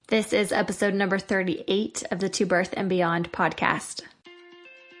This is episode number 38 of the To Birth and Beyond podcast.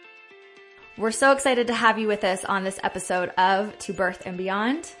 We're so excited to have you with us on this episode of To Birth and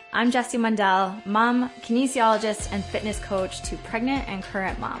Beyond. I'm Jessie Mundell, mom, kinesiologist, and fitness coach to pregnant and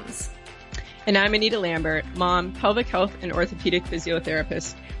current moms. And I'm Anita Lambert, mom, pelvic health, and orthopedic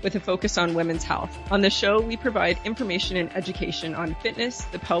physiotherapist with a focus on women's health. On the show, we provide information and education on fitness,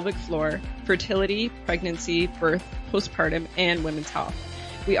 the pelvic floor, fertility, pregnancy, birth, postpartum, and women's health.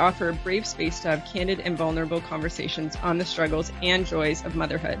 We offer a brave space to have candid and vulnerable conversations on the struggles and joys of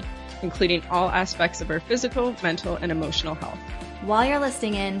motherhood, including all aspects of our physical, mental, and emotional health. While you're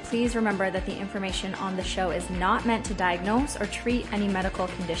listening in, please remember that the information on the show is not meant to diagnose or treat any medical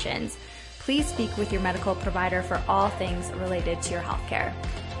conditions. Please speak with your medical provider for all things related to your healthcare.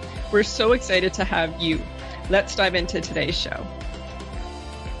 We're so excited to have you. Let's dive into today's show.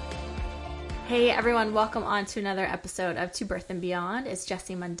 Hey everyone, welcome on to another episode of To Birth and Beyond. It's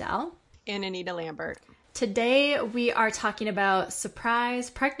Jessie Mundell. And Anita Lambert. Today we are talking about surprise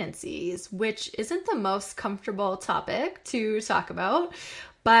pregnancies, which isn't the most comfortable topic to talk about,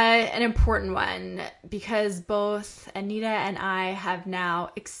 but an important one because both Anita and I have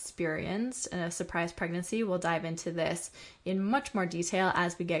now experienced a surprise pregnancy. We'll dive into this in much more detail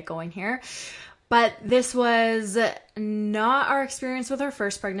as we get going here. But this was not our experience with our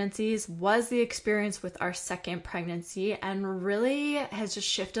first pregnancies, was the experience with our second pregnancy, and really has just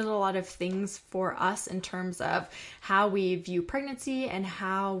shifted a lot of things for us in terms of how we view pregnancy and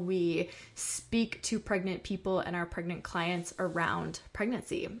how we speak to pregnant people and our pregnant clients around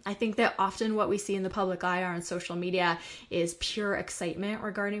pregnancy. I think that often what we see in the public eye or on social media is pure excitement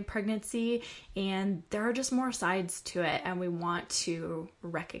regarding pregnancy, and there are just more sides to it, and we want to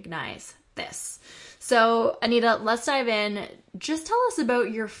recognize this. So, Anita, let's dive in. Just tell us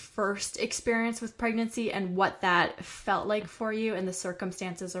about your first experience with pregnancy and what that felt like for you and the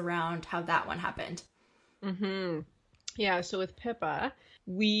circumstances around how that one happened. Yeah, so with Pippa,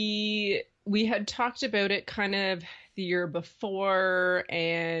 we had talked about it kind of the year before,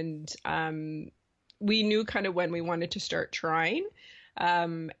 and we knew kind of when we wanted to start trying.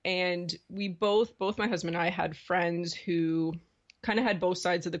 And we both my husband and I had friends who kind of had both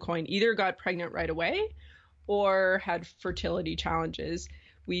sides of the coin, either got pregnant right away or had fertility challenges.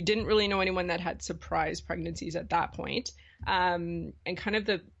 We didn't really know anyone that had surprise pregnancies at that point. And kind of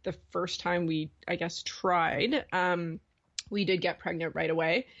the first time we, I guess, tried, we did get pregnant right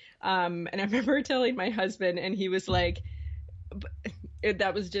away. And I remember telling my husband, and he was like,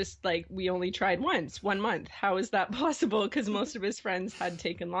 that was just like, we only tried once, 1 month. How is that possible? Because most of his friends had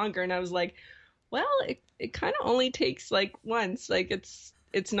taken longer. And I was like, well, it kind of only takes like once, like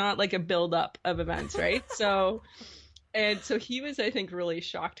it's not like a buildup of events, right? So he was, I think, really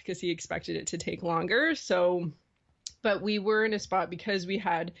shocked because he expected it to take longer. So, but we were in a spot because we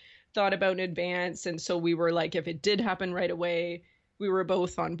had thought about in advance. And so we were like, if it did happen right away, we were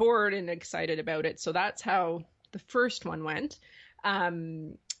both on board and excited about it. So that's how the first one went.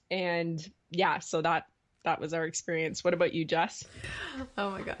 And yeah, so that was our experience. What about you, Jess?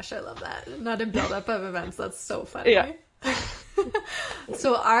 Oh my gosh, I love that. Not a buildup of events. That's so funny. Yeah.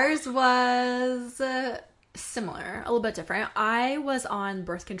 So ours was similar, a little bit different. I was on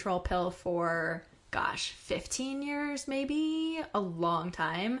birth control pill for 15 years, maybe a long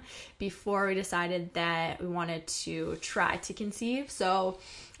time before we decided that we wanted to try to conceive. So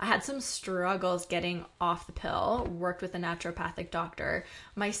I had some struggles getting off the pill, worked with a naturopathic doctor.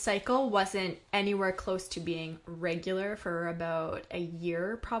 My cycle wasn't anywhere close to being regular for about a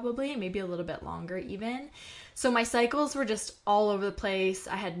year, probably, maybe a little bit longer even. So my cycles were just all over the place.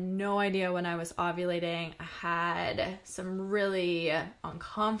 I had no idea when I was ovulating. I had some really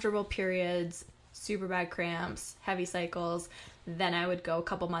uncomfortable periods, super bad cramps, heavy cycles. Then I would go a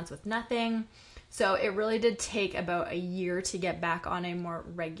couple months with nothing. So it really did take about a year to get back on a more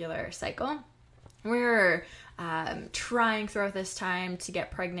regular cycle. We were trying throughout this time to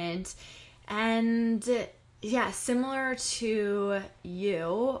get pregnant. And yeah, similar to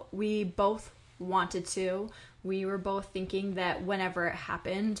you, we both wanted to. We were both thinking that whenever it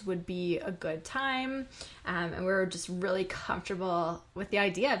happened would be a good time. And we were just really comfortable with the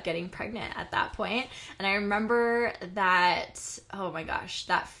idea of getting pregnant at that point. And I remember that, oh my gosh,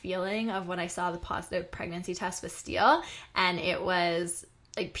 that feeling of when I saw the positive pregnancy test with Steele, and it was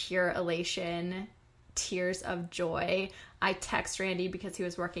like pure elation, tears of joy. I text Randy because he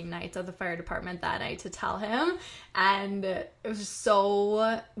was working nights at the fire department that night to tell him, and it was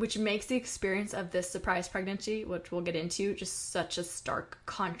so, which makes the experience of this surprise pregnancy, which we'll get into, just such a stark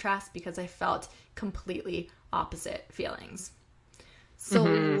contrast because I felt completely opposite feelings. So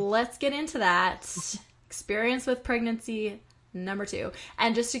let's get into that experience with pregnancy, Number 2.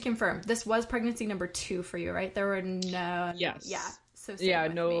 And just to confirm, this was pregnancy number 2 for you, right? There were no... Yes. Yeah. So yeah,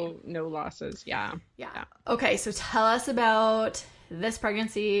 same with me. no losses. Yeah. Yeah. Okay, so tell us about this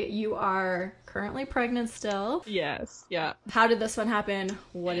pregnancy. You are currently pregnant still. Yes. Yeah. How did this one happen?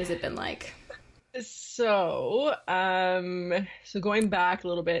 What has it been like? So going back a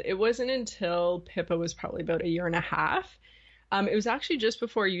little bit, it wasn't until Pippa was probably about a year and a half. It was actually just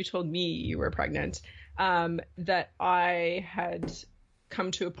before you told me you were pregnant, that I had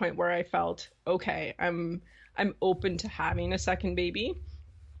come to a point where I felt, okay, I'm open to having a second baby.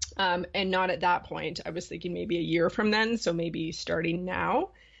 And not at that point. I was thinking maybe a year from then, so maybe starting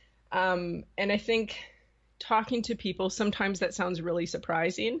now. And I think talking to people, sometimes that sounds really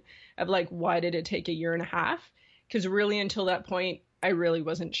surprising of like, why did it take a year and a half? Because really until that point, I really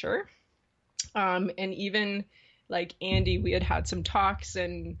wasn't sure. And even like Andy, we had some talks,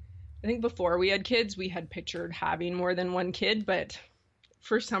 and I think before we had kids, we had pictured having more than one kid. But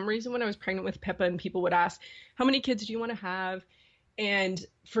for some reason, when I was pregnant with Pippa and people would ask, how many kids do you want to have? And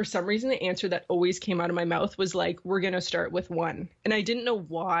for some reason, the answer that always came out of my mouth was like, we're going to start with one. And I didn't know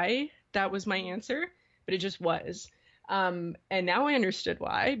why that was my answer, but it just was. And now I understood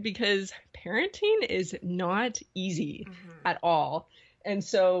why, because parenting is not easy at all. And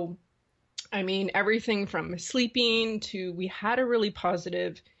so, I mean, everything from sleeping to, we had a really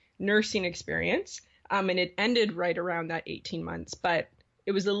positive nursing experience. And it ended right around that 18 months, but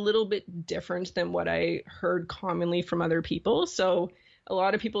it was a little bit different than what I heard commonly from other people. So a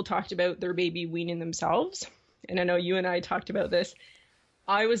lot of people talked about their baby weaning themselves. And I know you and I talked about this.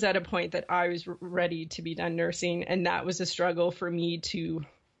 I was at a point that I was ready to be done nursing, and that was a struggle for me to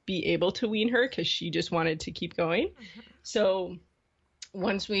be able to wean her because she just wanted to keep going. So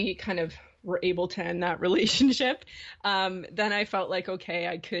once we kind of were able to end that relationship, then I felt like, okay,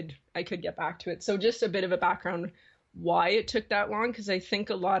 I could get back to it. So just a bit of a background why it took that long, because I think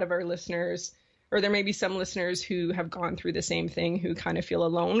a lot of our listeners, or there may be some listeners who have gone through the same thing who kind of feel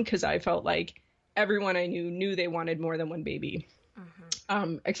alone, because I felt like everyone I knew they wanted more than one baby.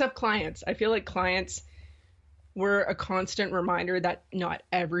 Except clients. I feel like clients were a constant reminder that not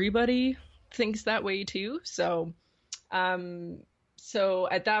everybody thinks that way too. So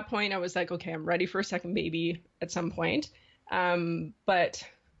at that point I was like, okay, I'm ready for a second baby at some point. But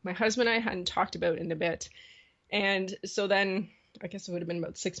my husband and I hadn't talked about it in a bit. And so then I guess it would have been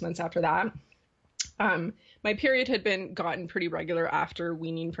about 6 months after that. My period had been gotten pretty regular after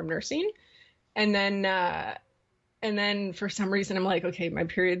weaning from nursing. And then for some reason I'm like, okay, my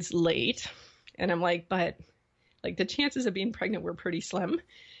period's late. And I'm like, but like the chances of being pregnant were pretty slim.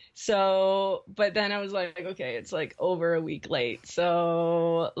 So, but then I was like, okay, it's like over a week late.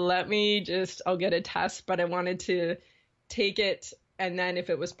 So I'll get a test, but I wanted to take it. And then if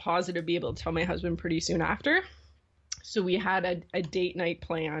it was positive, be able to tell my husband pretty soon after. So we had a date night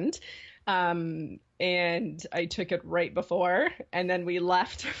planned, and I took it right before, and then we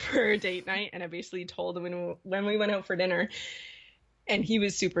left for a date night, and I basically told him when we went out for dinner, and he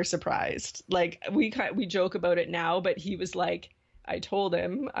was super surprised. Like we joke about it now, but he was like, I told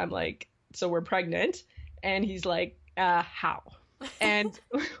him, I'm like, so we're pregnant, and he's like, how? And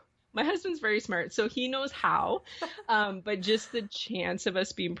my husband's very smart, so he knows how, but just the chance of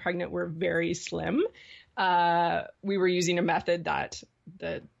us being pregnant were very slim. We were using a method that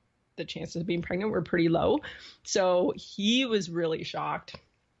the chances of being pregnant were pretty low. So he was really shocked.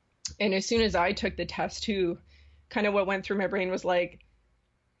 And as soon as I took the test too, kind of what went through my brain was like,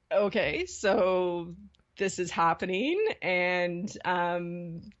 okay, so this is happening, and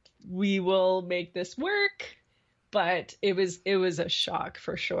we will make this work. But it was a shock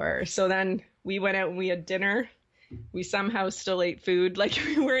for sure. So then we went out and we had dinner. We somehow still ate food. Like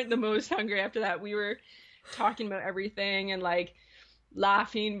we weren't the most hungry after that. We were talking about everything and like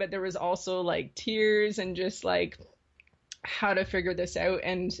laughing, but there was also like tears and just like how to figure this out.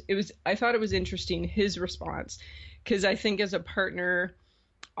 And I thought it was interesting, his response, because I think as a partner,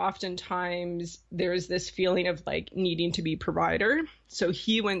 oftentimes there's this feeling of like needing to be provider. So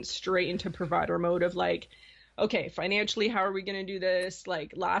he went straight into provider mode of like, okay, financially, how are we going to do this?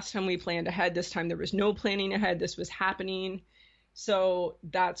 Like last time we planned ahead, this time there was no planning ahead. This was happening. So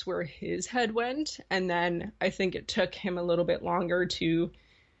that's where his head went. And then I think it took him a little bit longer to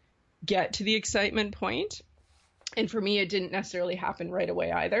get to the excitement point. And for me, it didn't necessarily happen right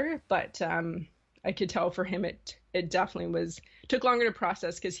away either. But I could tell for him, it definitely took longer to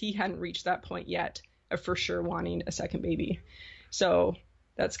process because he hadn't reached that point yet of for sure wanting a second baby. So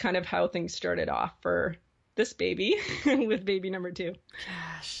that's kind of how things started off for this baby with baby number 2.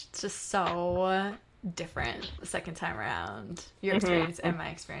 Gosh, it's just so different the second time around. Your experience and my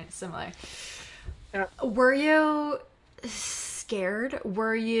experience similar. Yeah. Were you scared.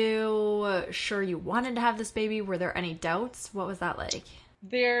 Were you sure you wanted to have this baby? Were there any doubts? What was that like?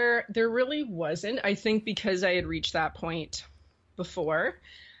 There really wasn't. I think because I had reached that point before.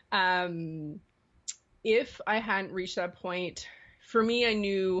 Um, if I hadn't reached that point, for me, I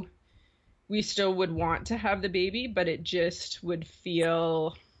knew we still would want to have the baby, but it just would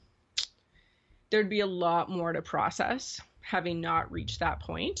feel there'd be a lot more to process having not reached that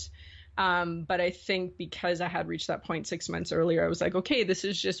point. But I think because I had reached that point 6 months earlier, I was like, okay, this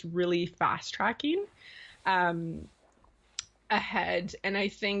is just really fast tracking um, ahead. And I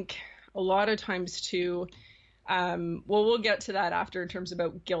think a lot of times too, well, we'll get to that after in terms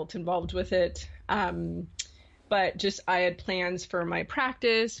about guilt involved with it. But just I had plans for my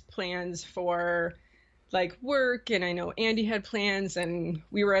practice, plans for like work, and I know Andy had plans, and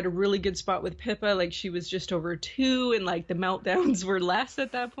we were at a really good spot with Pippa. Like she was just over 2, and like the meltdowns were less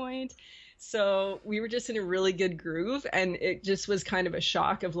at that point. So we were just in a really good groove, and it just was kind of a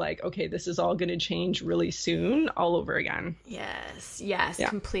shock of like, okay, this is all going to change really soon, all over again. Yes, Yeah.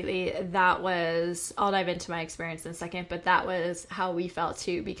 completely. That was, I'll dive into my experience in a second, but that was how we felt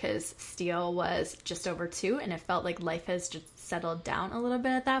too, because Steele was just over 2 and it felt like life has just settled down a little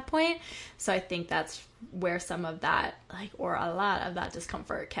bit at that point. So I think that's where some of that, like, or a lot of that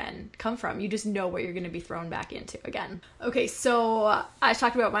discomfort can come from. You just know what you're going to be thrown back into again. Okay, so I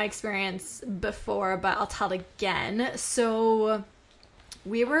talked about my experience before, but I'll tell it again. So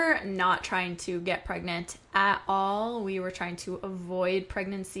we were not trying to get pregnant at all. We were trying to avoid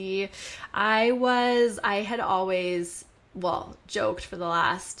pregnancy. I had always, well, joked for the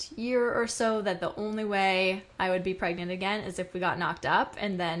last year or so that the only way I would be pregnant again is if we got knocked up,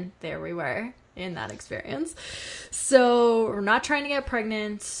 and then there we were in that experience. So we're not trying to get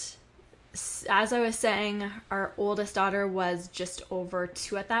pregnant. As I was saying, our oldest daughter was just over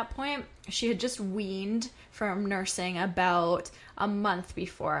 2 at that point. She had just weaned from nursing about a month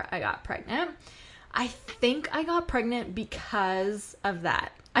before I got pregnant. I think I got pregnant because of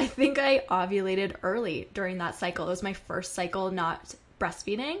that. I think I ovulated early during that cycle. It was my first cycle not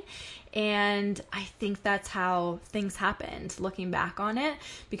breastfeeding. And I think that's how things happened, looking back on it,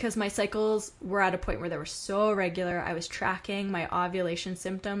 because my cycles were at a point where they were so regular. I was tracking, my ovulation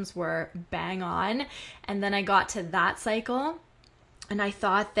symptoms were bang on. And then I got to that cycle and I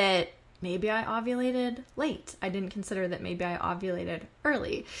thought that maybe I ovulated late. I didn't consider that maybe I ovulated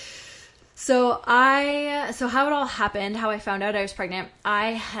early. So how it all happened, how I found out I was pregnant,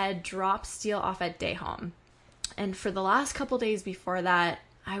 I had dropped Steele off at day home. And for the last couple days before that,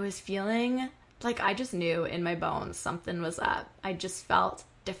 I was feeling like I just knew in my bones something was up. I just felt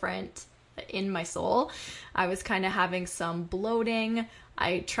different in my soul. I was kind of having some bloating.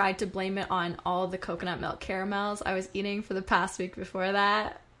 I tried to blame it on all the coconut milk caramels I was eating for the past week before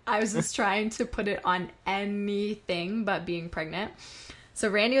that. I was just trying to put it on anything but being pregnant. So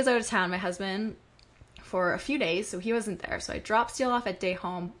Randy was out of town, my husband, for a few days, so he wasn't there. So I dropped Steele off at day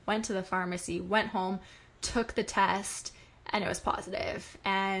home, went to the pharmacy, went home, took the test, and it was positive.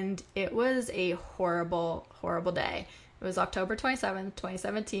 And it was a horrible, horrible day. It was October 27th,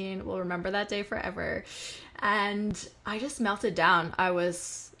 2017. We'll remember that day forever. And I just melted down. I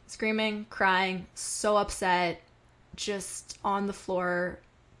was screaming, crying, so upset, just on the floor,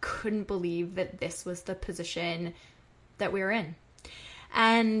 couldn't believe that this was the position that we were in.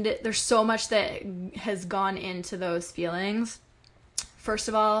 And there's so much that has gone into those feelings. First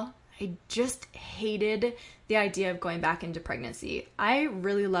of all, I just hated the idea of going back into pregnancy. I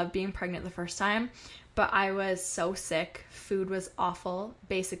really loved being pregnant the first time, but I was so sick. Food was awful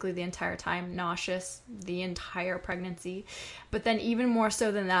basically the entire time, nauseous the entire pregnancy. But then even more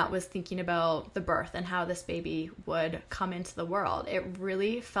so than that was thinking about the birth and how this baby would come into the world. It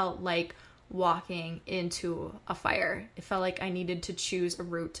really felt like walking into a fire. It felt like I needed to choose a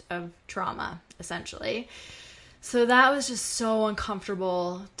route of trauma, essentially. So that was just so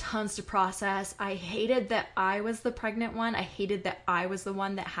uncomfortable, tons to process. I hated that I was the pregnant one. I hated that I was the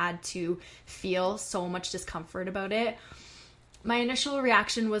one that had to feel so much discomfort about it. My initial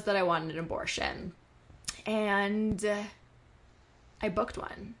reaction was that I wanted an abortion. And I booked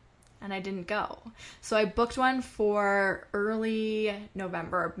one. And I didn't go. So I booked one for early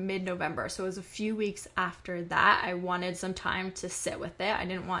November, mid-November. So it was a few weeks after that. I wanted some time to sit with it. I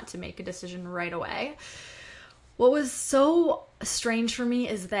didn't want to make a decision right away. What was so strange for me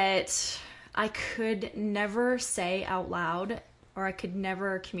is that I could never say out loud, or I could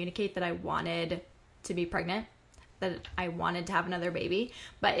never communicate that I wanted to be pregnant, that I wanted to have another baby.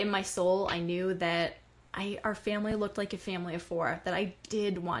 But in my soul, I knew that our family looked like a family of 4, that I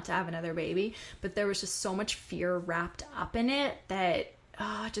did want to have another baby, but there was just so much fear wrapped up in it that it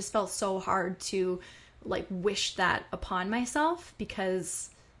just felt so hard to like wish that upon myself, because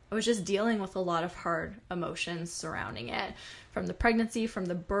I was just dealing with a lot of hard emotions surrounding it, from the pregnancy, from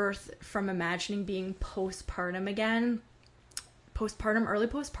the birth, from imagining being postpartum again. Early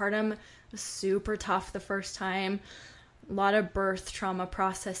postpartum was super tough the first time. A lot of birth trauma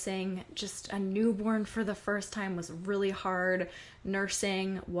processing. Just a newborn for the first time was really hard.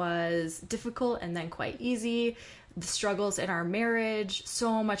 Nursing was difficult and then quite easy. The struggles in our marriage,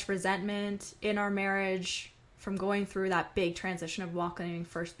 so much resentment in our marriage from going through that big transition of welcoming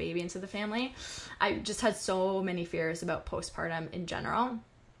first baby into the family. I just had so many fears about postpartum in general.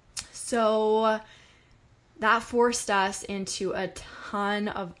 So that forced us into a ton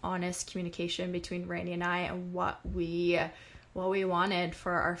of honest communication between Randy and I, and what we wanted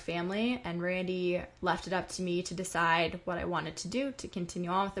for our family. And Randy left it up to me to decide what I wanted to do to continue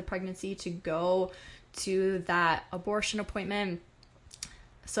on with the pregnancy, to go to that abortion appointment.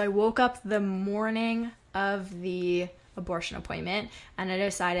 So I woke up the morning of the abortion appointment and I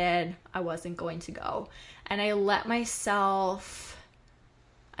decided I wasn't going to go. And I let myself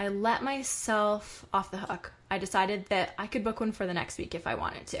off the hook. I decided that I could book one for the next week if I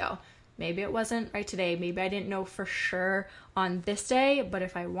wanted to. Maybe it wasn't right today. Maybe I didn't know for sure on this day, but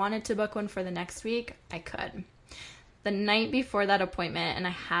if I wanted to book one for the next week, I could. The night before that appointment, and I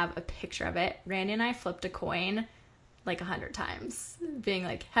have a picture of it, Randy and I flipped a coin like 100 times, being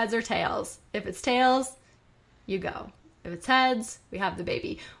like, heads or tails. If it's tails, you go. If it's heads, we have the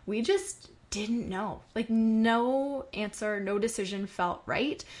baby. We just didn't know. Like, no answer, no decision felt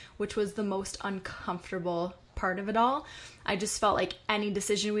right, which was the most uncomfortable part of it all. I just felt like any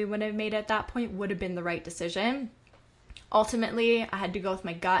decision we would have made at that point would have been the right decision. Ultimately, I had to go with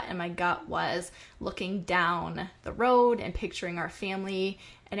my gut, and my gut was looking down the road and picturing our family,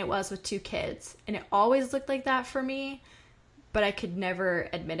 and it was with 2 kids. And it always looked like that for me, but I could never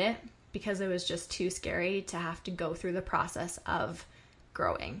admit it because it was just too scary to have to go through the process of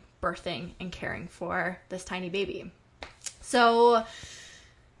growing, birthing, and caring for this tiny baby. So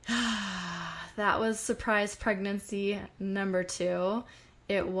that was surprise pregnancy number 2.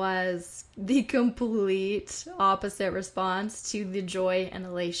 It was the complete opposite response to the joy and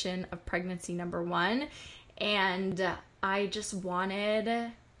elation of pregnancy number 1. And I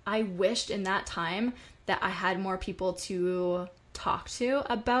wished in that time that I had more people to talk to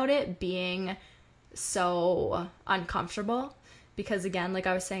about it being so uncomfortable. Because again, like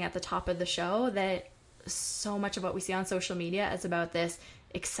I was saying at the top of the show, that so much of what we see on social media is about this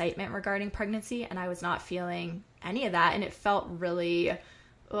excitement regarding pregnancy, and I was not feeling any of that, and it felt really,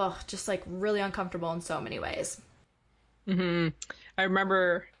 just like really uncomfortable in so many ways. Mm-hmm. I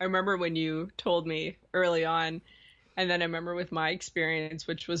remember when you told me early on, and then I remember with my experience,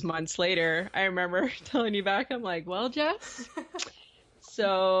 which was months later, I remember telling you back, I'm like, well, Jess,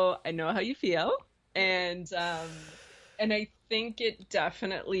 so I know how you feel, and I think it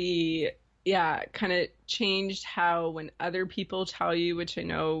definitely, kind of changed how when other people tell you, which I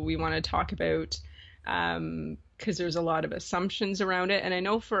know we want to talk about, because there's a lot of assumptions around it. And I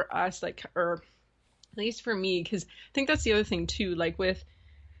know for us, like, or at least for me, because I think that's the other thing too, like with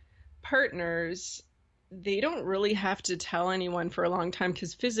partners, they don't really have to tell anyone for a long time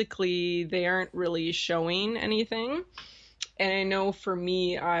because physically they aren't really showing anything. And I know for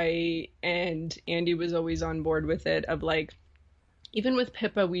me, and Andy was always on board with it, of like, even with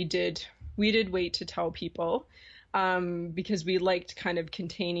Pippa, we did wait to tell people, because we liked kind of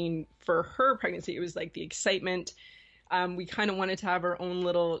containing for her pregnancy. It was like the excitement. We kind of wanted to have our own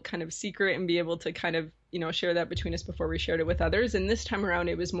little kind of secret and be able to kind of, share that between us before we shared it with others. And this time around,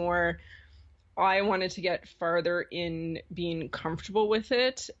 it was more, I wanted to get farther in being comfortable with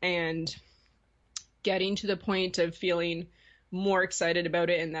it and getting to the point of feeling more excited about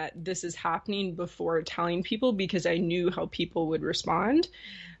it and that this is happening before telling people, because I knew how people would respond.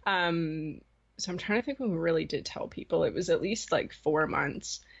 So I'm trying to think when we really did tell people. It was at least like 4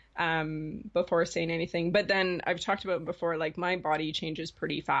 months before saying anything. But then I've talked about before, like my body changes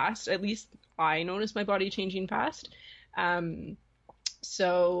pretty fast. At least I noticed my body changing fast.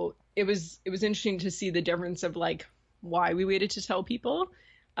 So it was interesting to see the difference of like why we waited to tell people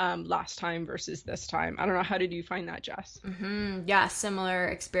last time versus this time. I don't know. How did you find that, Jess? Mm-hmm. Yeah, similar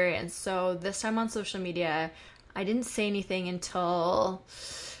experience. So this time on social media, I didn't say anything until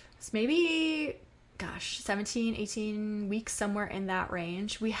it's maybe, 17, 18 weeks, somewhere in that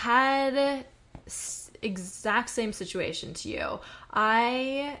range. We had exact same situation to you.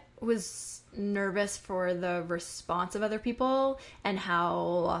 I was nervous for the response of other people and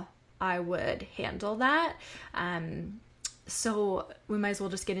how I would handle that. So we might as well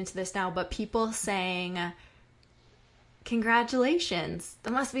just get into this now, but people saying, congratulations.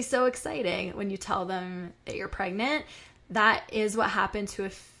 That must be so exciting when you tell them that you're pregnant. That is what happened to a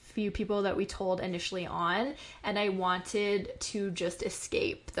few people that we told initially on. And I wanted to just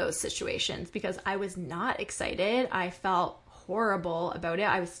escape those situations because I was not excited. I felt horrible about it.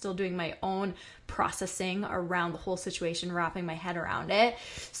 I was still doing my own processing around the whole situation, wrapping my head around it.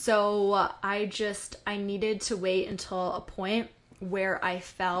 So I needed to wait until a point where I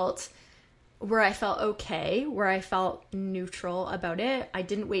felt okay, where I felt neutral about it. I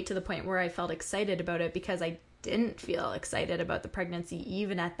didn't wait to the point where I felt excited about it because I didn't feel excited about the pregnancy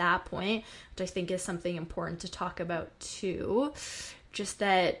even at that point, which I think is something important to talk about too. Just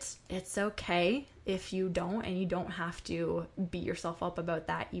that it's okay if you don't, and you don't have to beat yourself up about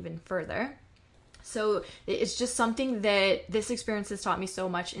that even further. So it's just something that this experience has taught me so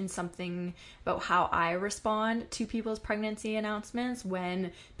much in something about how I respond to people's pregnancy announcements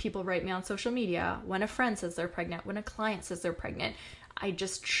when people write me on social media, when a friend says they're pregnant, when a client says they're pregnant. I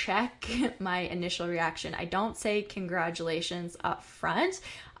just check my initial reaction. I don't say congratulations up front.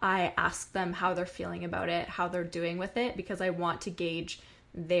 I ask them how they're feeling about it, how they're doing with it, because I want to gauge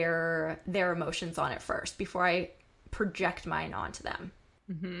their emotions on it first before I project mine onto them.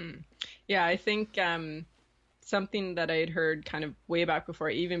 Mm-hmm. Yeah, I think something that I had heard kind of way back before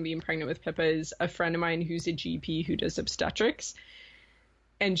even being pregnant with Pippa is a friend of mine who's a GP who does obstetrics.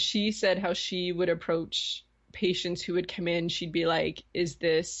 And she said how she would approach patients who would come in. She'd be like, is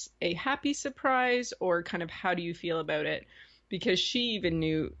this a happy surprise, or kind of how do you feel about it? Because she even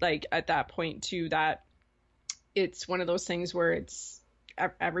knew, like, at that point too, that it's one of those things where it's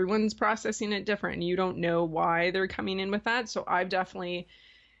everyone's processing it different and you don't know why they're coming in with that. So I've definitely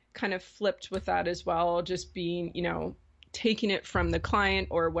kind of flipped with that as well, just being, taking it from the client,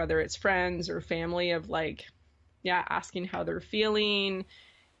 or whether it's friends or family, of like, yeah, asking how they're feeling.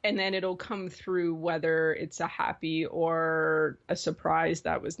 And then it'll come through whether it's a happy or a surprise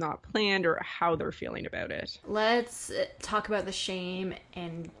that was not planned, or how they're feeling about it. Let's talk about the shame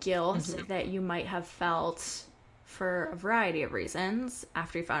and guilt that you might have felt for a variety of reasons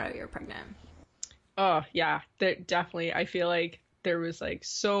after you found out you were pregnant. Oh, yeah, definitely. I feel like there was like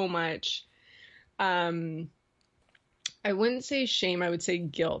so much, I wouldn't say shame, I would say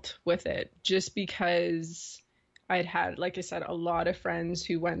guilt with it, just because I'd had, like I said, a lot of friends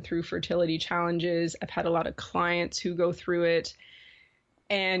who went through fertility challenges. I've had a lot of clients who go through it,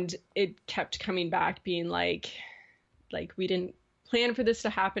 and it kept coming back being like we didn't plan for this to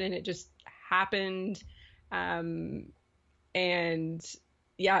happen, and it just happened. And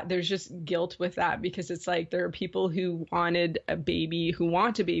yeah, there's just guilt with that, because it's like there are people who want a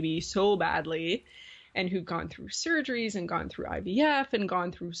baby so badly, and who've gone through surgeries and gone through IVF and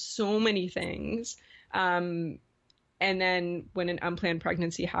gone through so many things. And then when an unplanned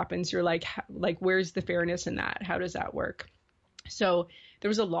pregnancy happens, you're like, where's the fairness in that? How does that work? So there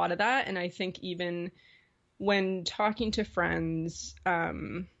was a lot of that. And I think even when talking to friends,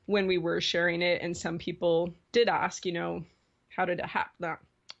 when we were sharing it, and some people did ask, how did it happen?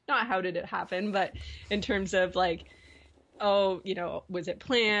 Not how did it happen, but in terms of like, oh, was it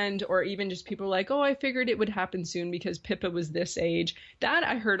planned? Or even just people like, oh, I figured it would happen soon because Pippa was this age. That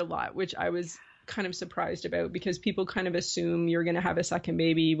I heard a lot, which I was kind of surprised about, because people kind of assume you're going to have a second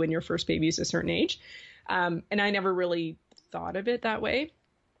baby when your first baby is a certain age. And I never really thought of it that way.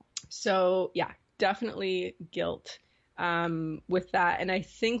 So yeah, definitely guilt with that. And I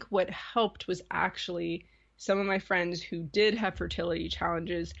think what helped was actually some of my friends who did have fertility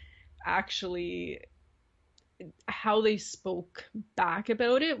challenges, actually how they spoke back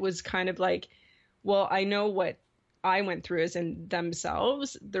about it was kind of like, well, I know what I went through as in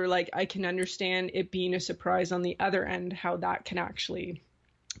themselves. They're like, I can understand it being a surprise on the other end, how that can actually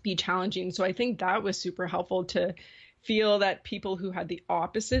be challenging. So I think that was super helpful to feel that people who had the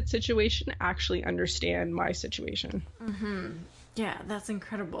opposite situation actually understand my situation. Mm-hmm. Yeah, that's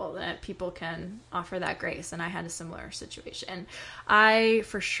incredible that people can offer that grace. And I had a similar situation. I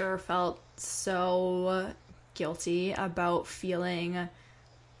for sure felt so guilty about feeling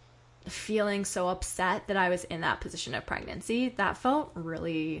so upset that I was in that position of pregnancy. That felt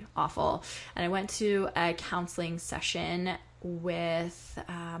really awful. And I went to a counseling session with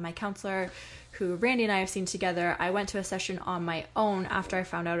my counselor, who Randy and I have seen together. I went to a session on my own after I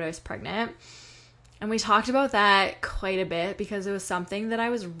found out I was pregnant. And we talked about that quite a bit, because it was something that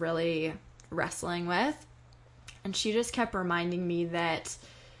I was really wrestling with. And she just kept reminding me that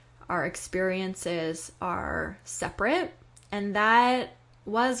our experiences are separate, and that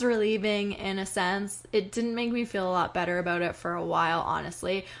was relieving in a sense. It didn't make me feel a lot better about it for a while,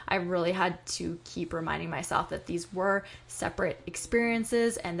 honestly. I really had to keep reminding myself that these were separate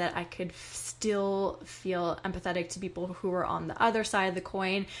experiences and that I could still feel empathetic to people who were on the other side of the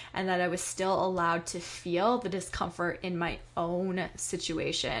coin, and that I was still allowed to feel the discomfort in my own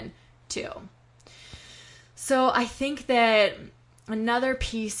situation too. So I think that another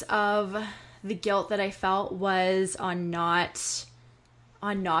piece of the guilt that I felt was on not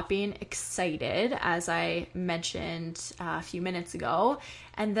being excited, as I mentioned a few minutes ago,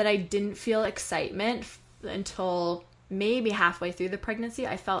 and that I didn't feel excitement until maybe halfway through the pregnancy.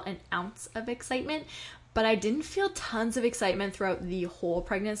 I felt an ounce of excitement, but I didn't feel tons of excitement throughout the whole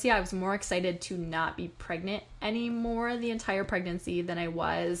pregnancy. I was more excited to not be pregnant anymore the entire pregnancy than I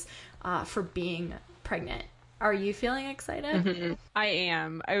was for being pregnant. Are you feeling excited? Mm-hmm. I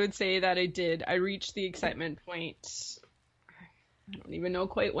am. I would say that I did. I reached the excitement point. I don't even know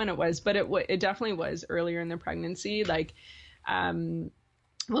quite when it was, but it definitely was earlier in the pregnancy. Like, when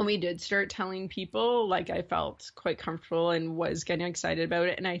we did start telling people, like, I felt quite comfortable and was getting excited about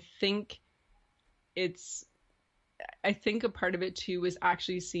it. And I think a part of it too was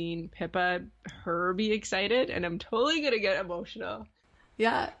actually seeing Pippa, her be excited, and I'm totally gonna get emotional.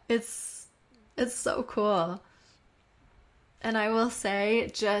 Yeah, it's so cool. And I will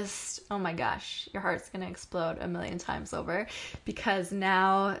say, just, oh my gosh, your heart's going to explode a million times over, because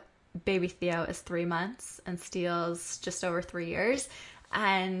now baby Theo is 3 months and Steele's just over 3 years.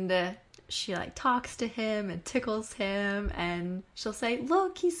 And she like talks to him and tickles him, and she'll say,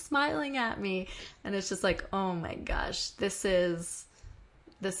 "Look, he's smiling at me." And it's just like, oh my gosh, this is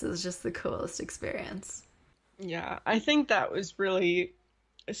just the coolest experience. Yeah, I think that was really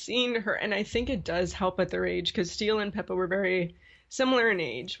seeing her, and I think it does help at their age, because Steele and Pippa were very similar in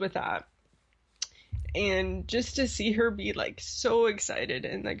age with that. And just to see her be like so excited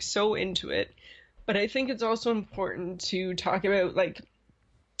and like so into it. But I think it's also important to talk about, like,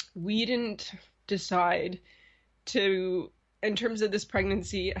 we didn't decide to, in terms of this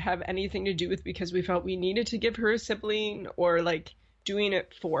pregnancy, have anything to do with because we felt we needed to give her a sibling or like doing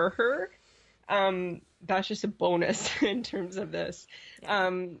it for her. That's just a bonus in terms of this. Yeah.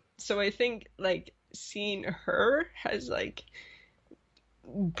 So I think like seeing her has like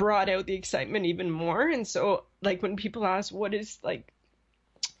brought out the excitement even more. And so like when people ask what is like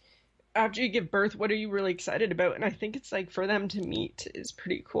after you give birth, what are you really excited about? And I think it's like for them to meet is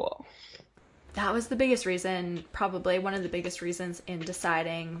pretty cool. That was the biggest reason, probably one of the biggest reasons in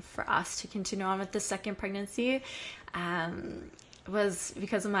deciding for us to continue on with the second pregnancy. Was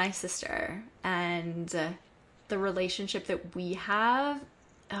because of my sister and the relationship that we have.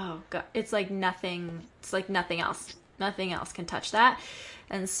 Oh God, it's like nothing else. Nothing else can touch that.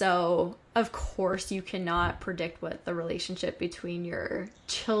 And so, of course, you cannot predict what the relationship between your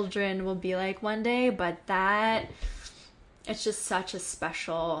children will be like one day, but it's just such a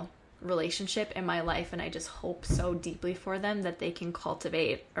special relationship in my life, and I just hope so deeply for them that they can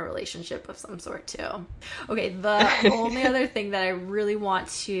cultivate a relationship of some sort too. Okay, the only other thing that I really want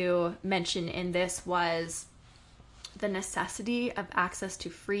to mention in this was the necessity of access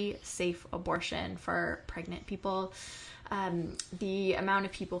to free, safe abortion for pregnant people. The amount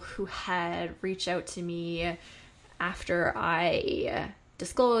of people who had reached out to me after I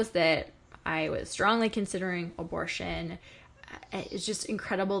disclosed that I was strongly considering abortion, it's just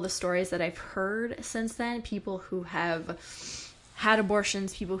incredible, the stories that I've heard since then. People who have had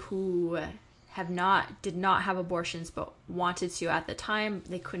abortions, people who did not have abortions but wanted to at the time,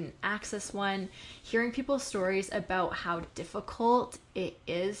 they couldn't access one. Hearing people's stories about how difficult it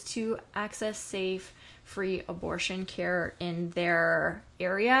is to access safe, free abortion care in their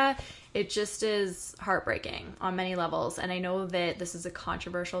area, it just is heartbreaking on many levels. And I know that this is a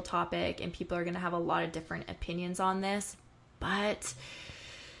controversial topic and people are going to have a lot of different opinions on this, but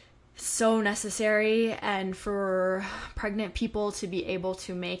so necessary. And for pregnant people to be able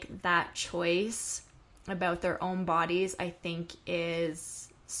to make that choice about their own bodies, I think is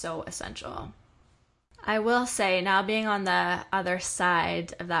so essential. I will say, now being on the other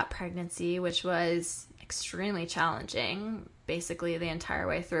side of that pregnancy, which was extremely challenging basically the entire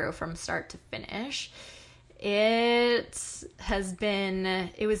way through from start to finish, it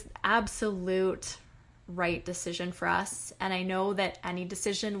was absolute right decision for us. And I know that any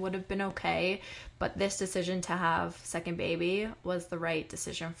decision would have been okay, but this decision to have second baby was the right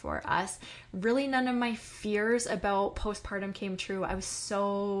decision for us. Really, none of my fears about postpartum came true. I was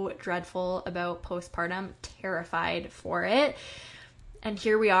so dreadful about postpartum, terrified for it. And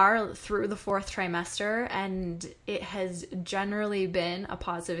here we are through the 4th trimester, and it has generally been a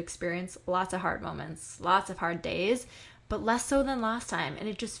positive experience. Lots of hard moments, lots of hard days, but less so than last time. And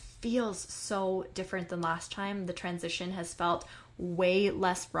it just feels so different than last time. The transition has felt way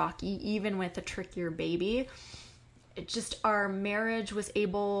less rocky, even with a trickier baby. It just, our marriage was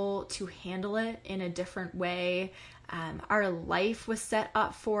able to handle it in a different way. Our life was set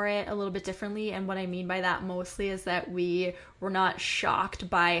up for it a little bit differently. And what I mean by that mostly is that we were not shocked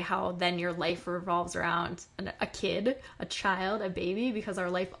by how then your life revolves around a kid, a child, a baby, because our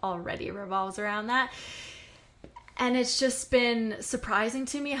life already revolves around that. And it's just been surprising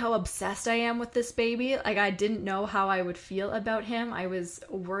to me how obsessed I am with this baby. Like, I didn't know how I would feel about him. I was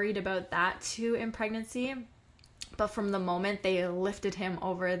worried about that too in pregnancy. But from the moment they lifted him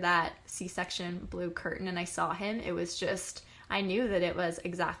over that C-section blue curtain and I saw him, it was just, I knew that it was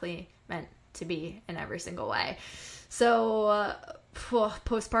exactly meant to be in every single way. So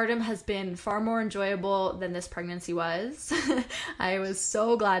postpartum has been far more enjoyable than this pregnancy was. I was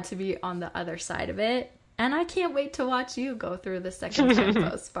so glad to be on the other side of it. And I can't wait to watch you go through the second time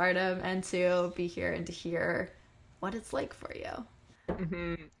postpartum and to be here and to hear what it's like for you.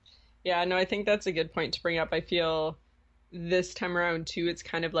 Mm-hmm. Yeah, no, I think that's a good point to bring up. I feel this time around too, it's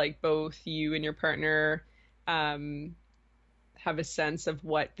kind of like both you and your partner have a sense of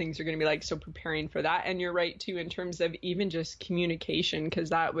what things are going to be like. So preparing for that. And you're right too, in terms of even just communication,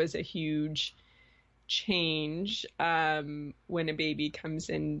 because that was a huge change when a baby comes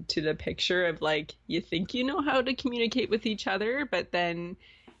into the picture of like, you think you know how to communicate with each other, but then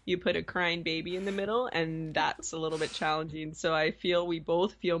you put a crying baby in the middle and that's a little bit challenging. So I feel we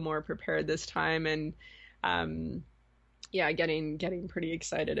both feel more prepared this time and getting pretty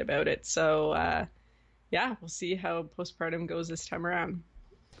excited about it. So we'll see how postpartum goes this time around.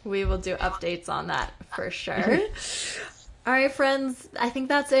 We will do updates on that for sure. All right, friends, I think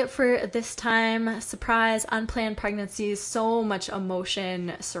that's it for this time. Surprise, unplanned pregnancies, so much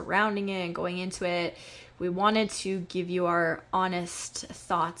emotion surrounding it and going into it. We wanted to give you our honest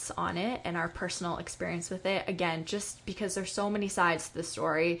thoughts on it and our personal experience with it. Again, just because there's so many sides to the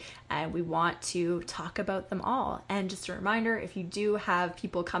story and we want to talk about them all. And just a reminder, if you do have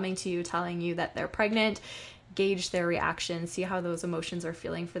people coming to you telling you that they're pregnant, gauge their reaction, see how those emotions are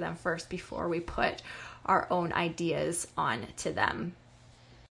feeling for them first before we put our own ideas on to them.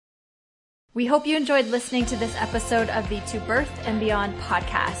 We hope you enjoyed listening to this episode of the To Birth and Beyond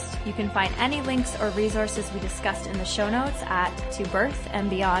podcast. You can find any links or resources we discussed in the show notes at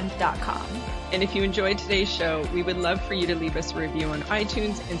tobirthandbeyond.com. And if you enjoyed today's show, we would love for you to leave us a review on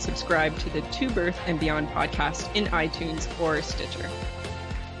iTunes and subscribe to the To Birth and Beyond podcast in iTunes or Stitcher.